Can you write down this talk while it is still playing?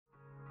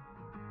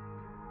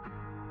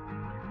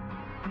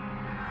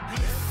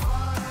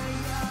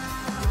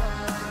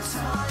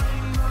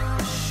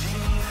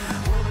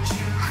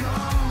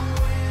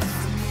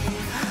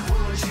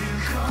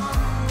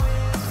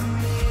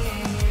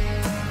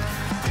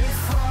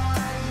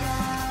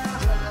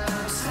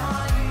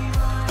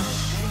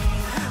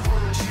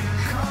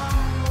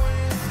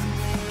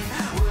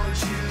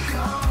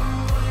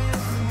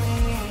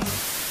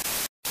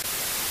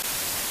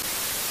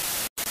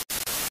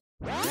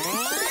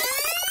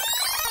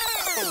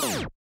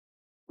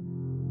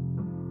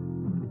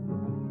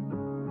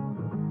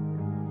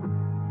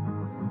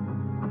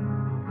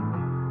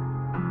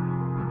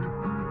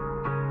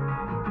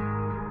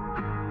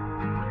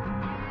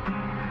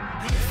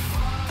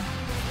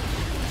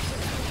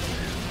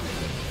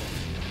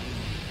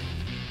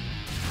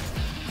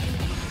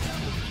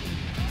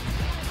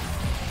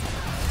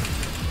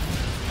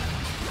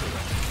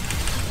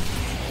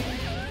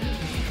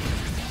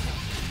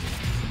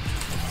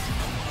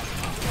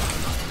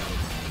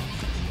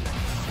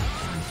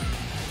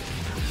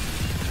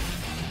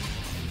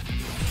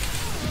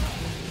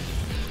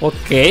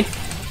Okay.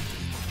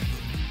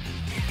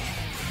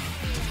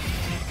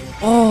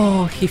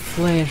 Oh, he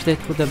flashed.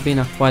 That would have been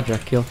a quadra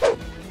kill.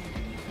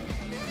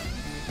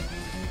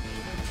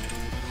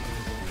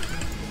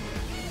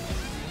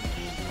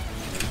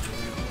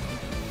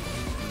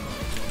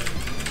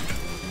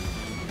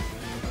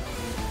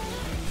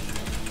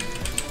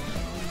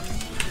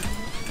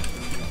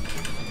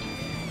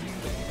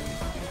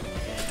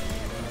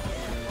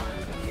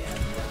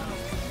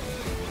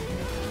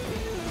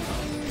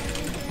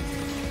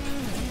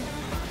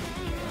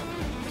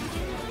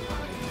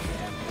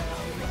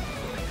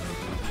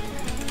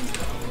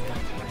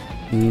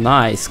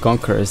 Nice,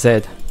 Conqueror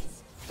Zed.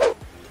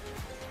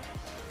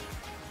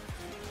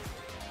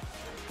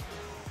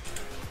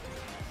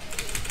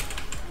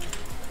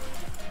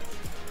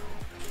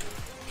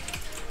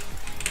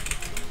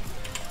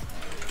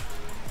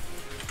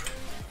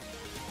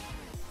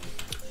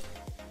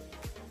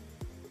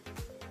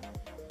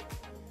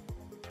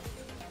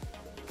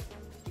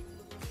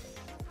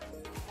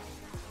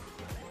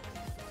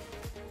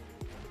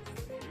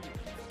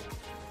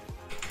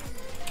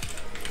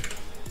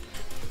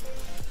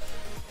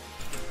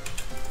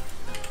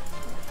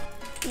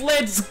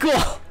 Let's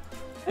go!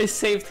 I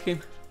saved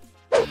him.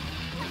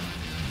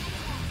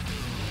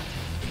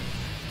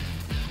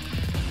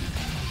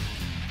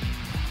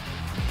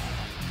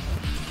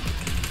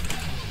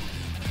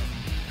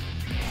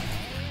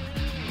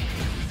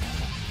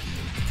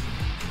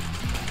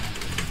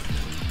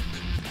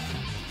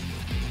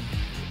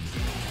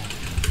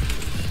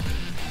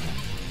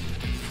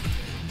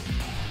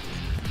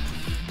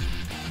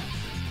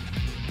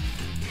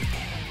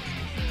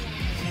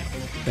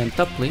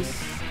 Penta,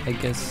 please, I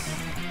guess.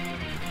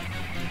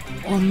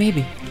 Or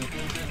maybe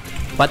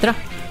Quadra?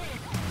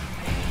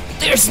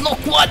 There's no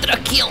Quadra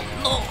kill!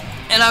 No!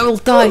 And I will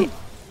die!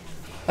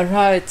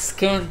 Right,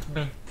 scammed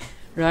me.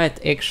 Right,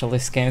 actually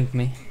scammed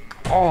me.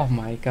 Oh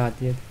my god,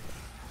 dude.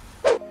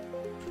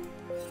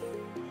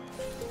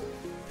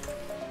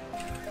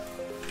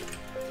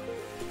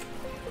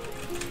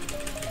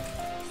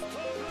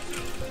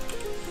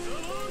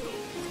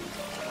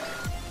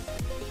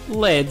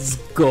 Let's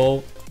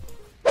go!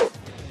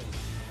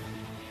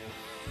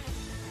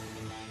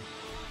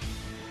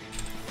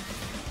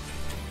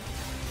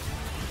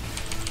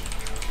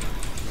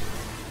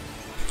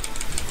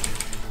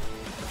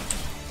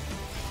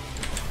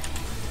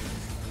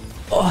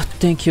 Oh,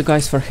 thank you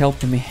guys for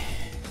helping me.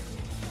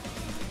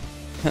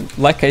 And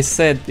like I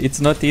said, it's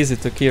not easy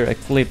to kill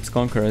Eclipse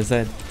Conqueror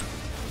Zed.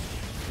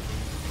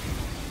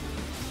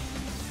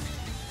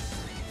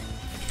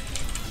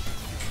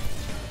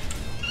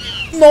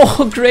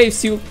 No,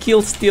 Graves, you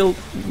kill steal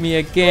me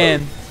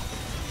again.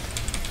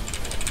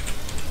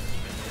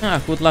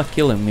 Ah, good luck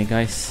killing me,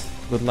 guys.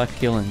 Good luck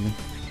killing me.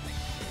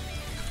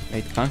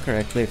 Wait, Conquer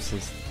Eclipse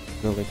is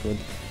really good.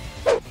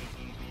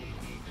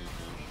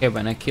 Okay,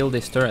 when I kill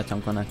this turret, I'm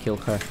gonna kill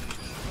her.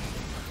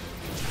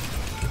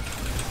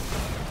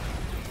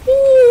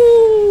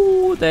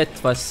 Ooh,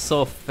 that was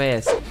so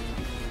fast.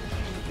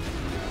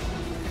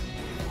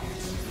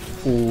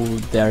 Ooh,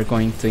 they're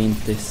going to int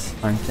this,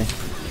 aren't they?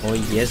 Oh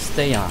yes,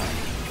 they are.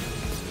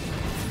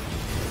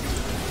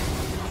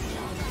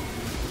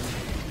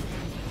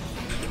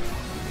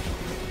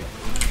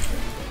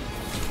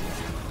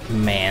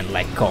 Man,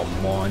 like,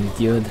 come on,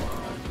 dude.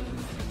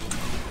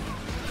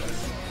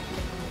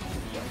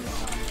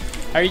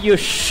 Are you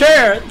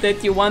sure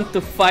that you want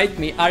to fight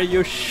me? Are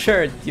you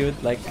sure, dude?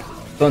 Like,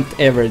 don't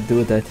ever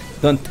do that.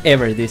 Don't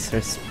ever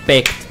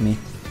disrespect me.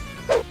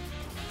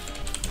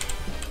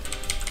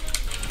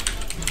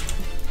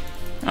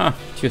 Ah,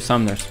 2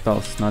 summoner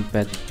spells, not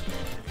bad.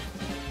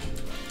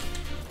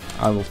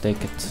 I will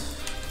take it.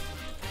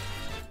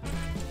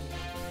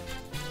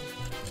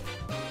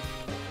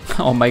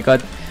 Oh my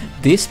god,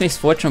 this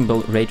misfortune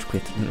will rage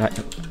quit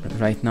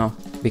right now,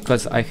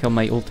 because I have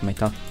my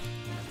ultimate up.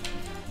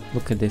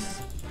 Look at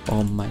this.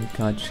 Oh my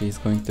god, she's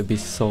going to be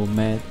so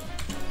mad.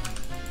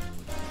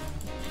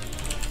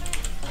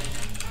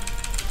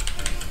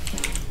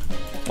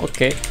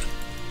 Okay.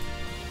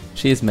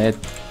 She's mad.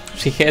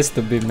 She has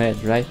to be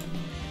mad, right?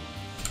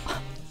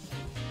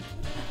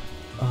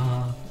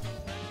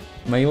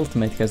 My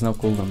ultimate has no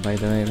cooldown, by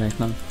the way, right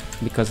now,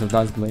 because of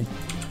Duskblade.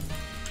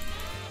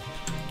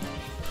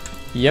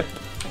 Yep.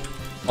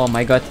 Oh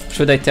my god,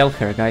 should I tell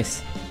her,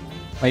 guys?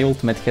 My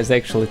ultimate has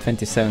actually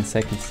 27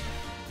 seconds.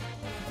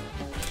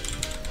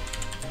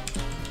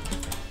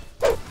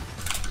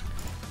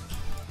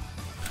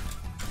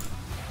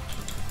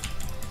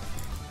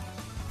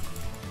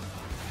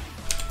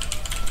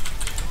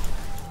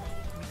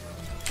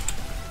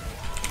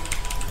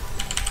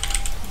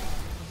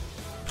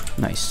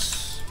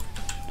 Nice.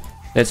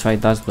 That's why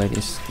Duskblade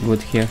is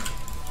good here.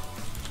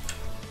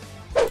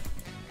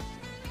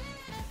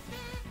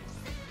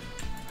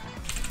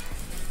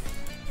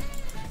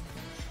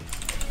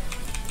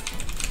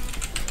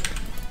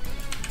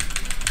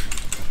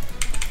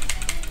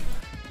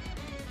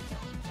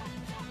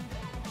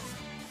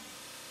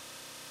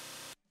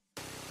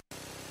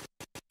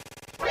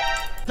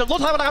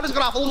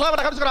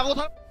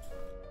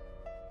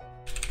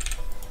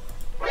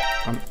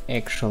 I'm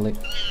actually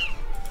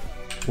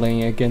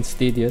playing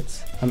against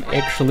idiots. I'm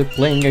actually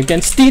playing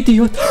against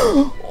idiots.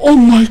 Oh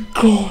my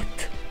god.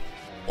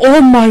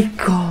 Oh my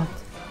god.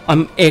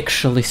 I'm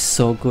actually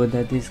so good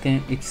at this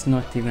game. It's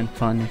not even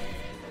funny.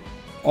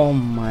 Oh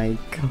my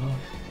god.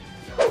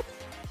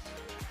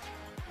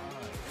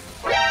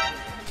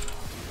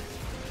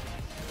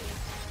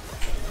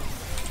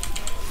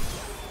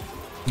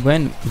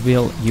 When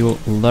will you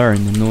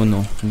learn,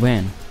 Nuno?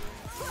 When?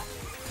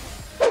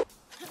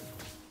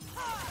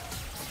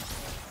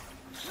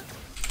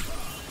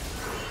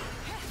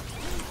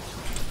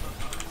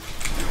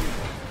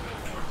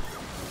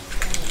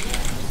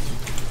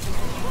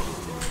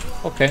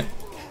 Okay,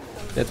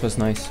 that was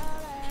nice.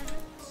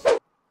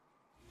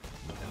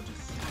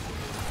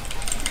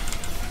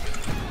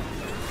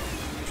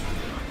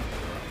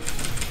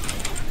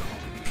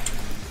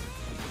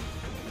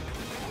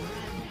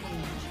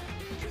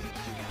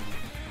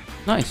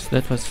 Nice,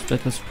 that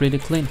was pretty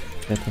clean.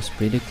 That was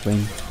pretty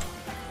clean.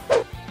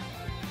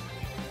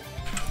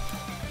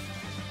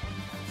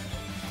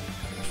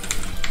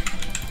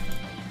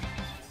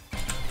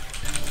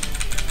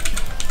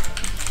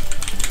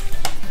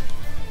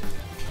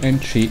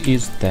 And she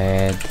is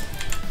dead.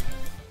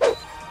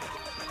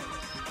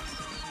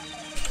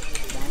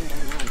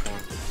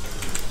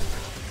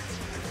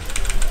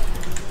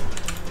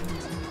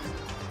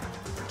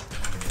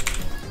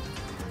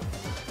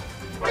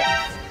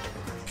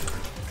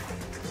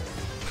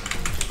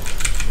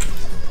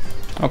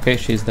 Okay,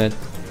 she's dead.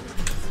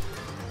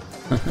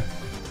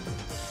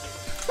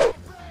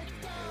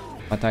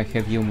 But I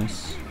have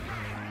humus.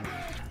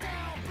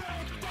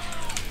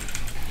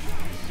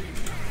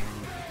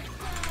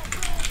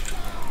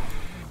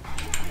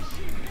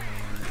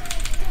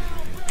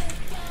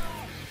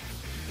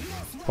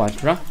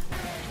 Quadra.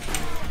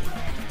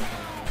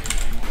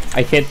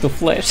 I had to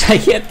flash, I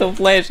had to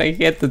flash, I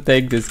had to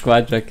take this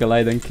Quadra kill,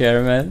 I don't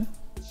care, man.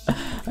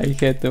 I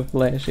had to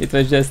flash, it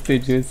was just too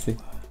juicy.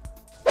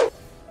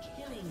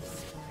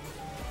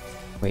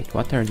 Wait,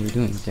 what are you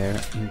doing?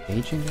 They're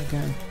engaging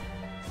again?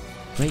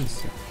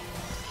 Crazy.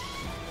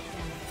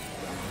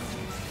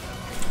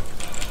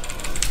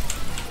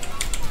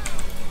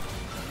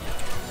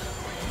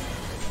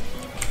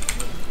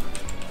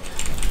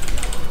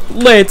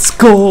 Let's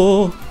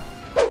go!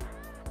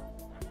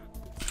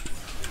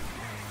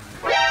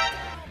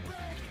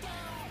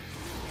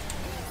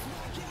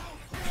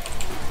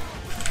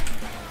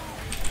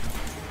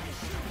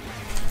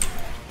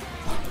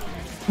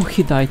 Oh,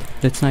 he died.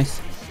 That's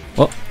nice.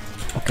 Oh,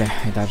 okay,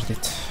 I dodged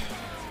it.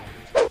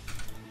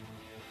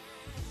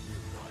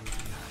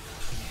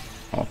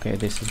 Okay,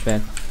 this is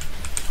bad.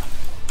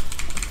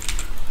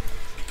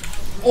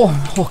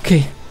 Oh,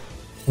 okay.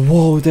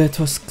 Whoa, that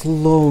was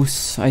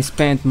close. I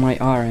spent my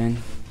R and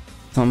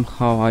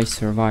somehow I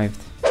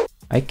survived.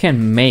 I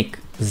can make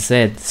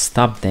Zed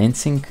stop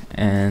dancing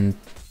and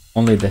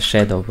only the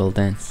shadow will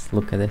dance.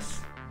 Look at this.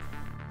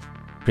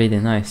 Pretty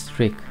nice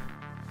trick.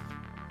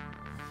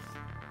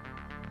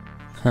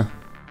 Huh.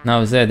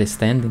 Now Zed is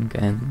standing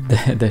and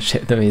the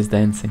shadow is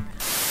dancing.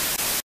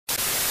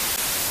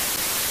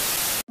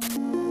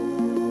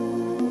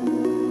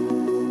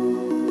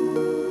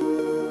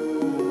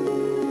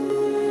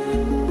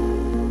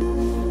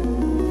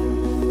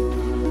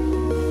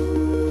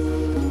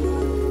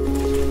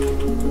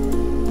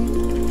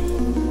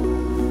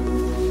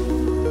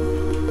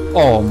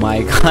 Oh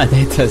my god,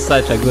 it was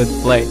such a good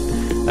play.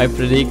 I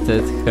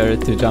predicted her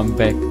to jump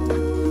back.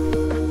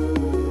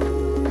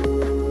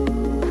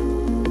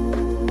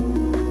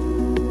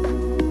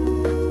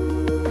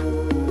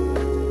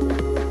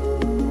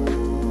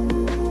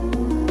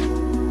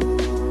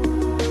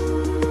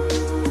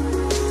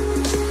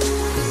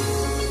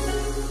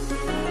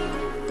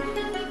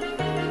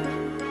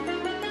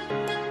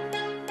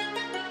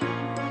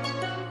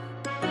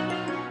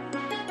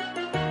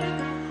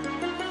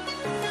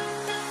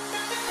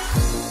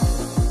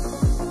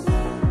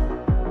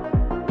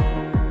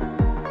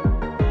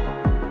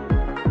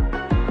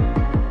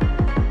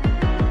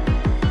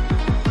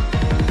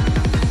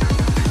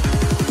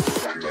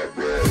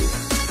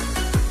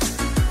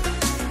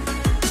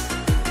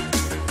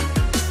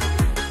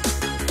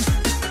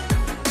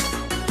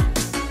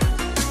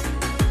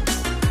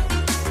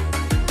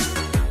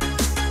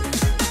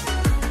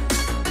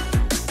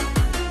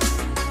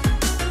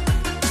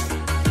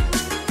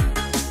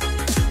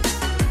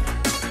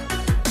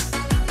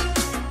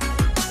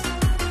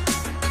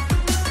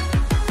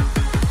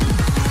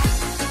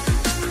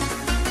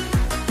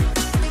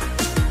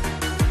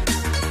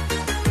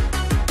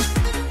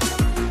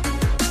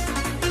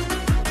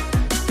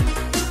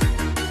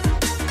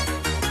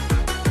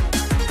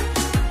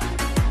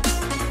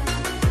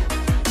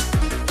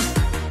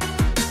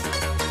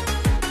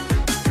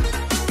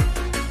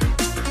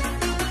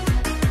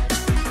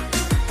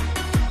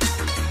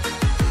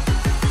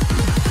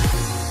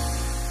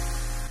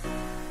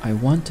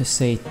 want to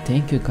say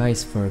thank you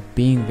guys for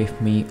being with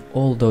me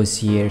all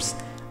those years.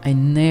 I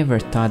never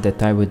thought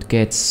that I would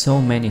get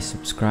so many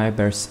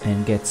subscribers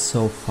and get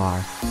so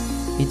far.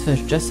 It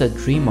was just a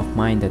dream of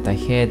mine that I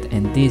had,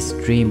 and this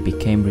dream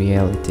became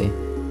reality.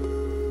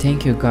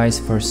 Thank you guys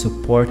for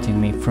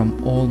supporting me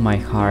from all my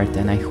heart,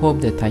 and I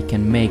hope that I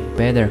can make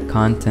better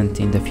content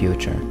in the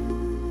future.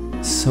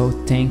 So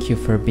thank you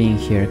for being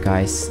here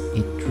guys,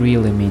 it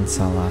really means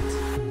a lot.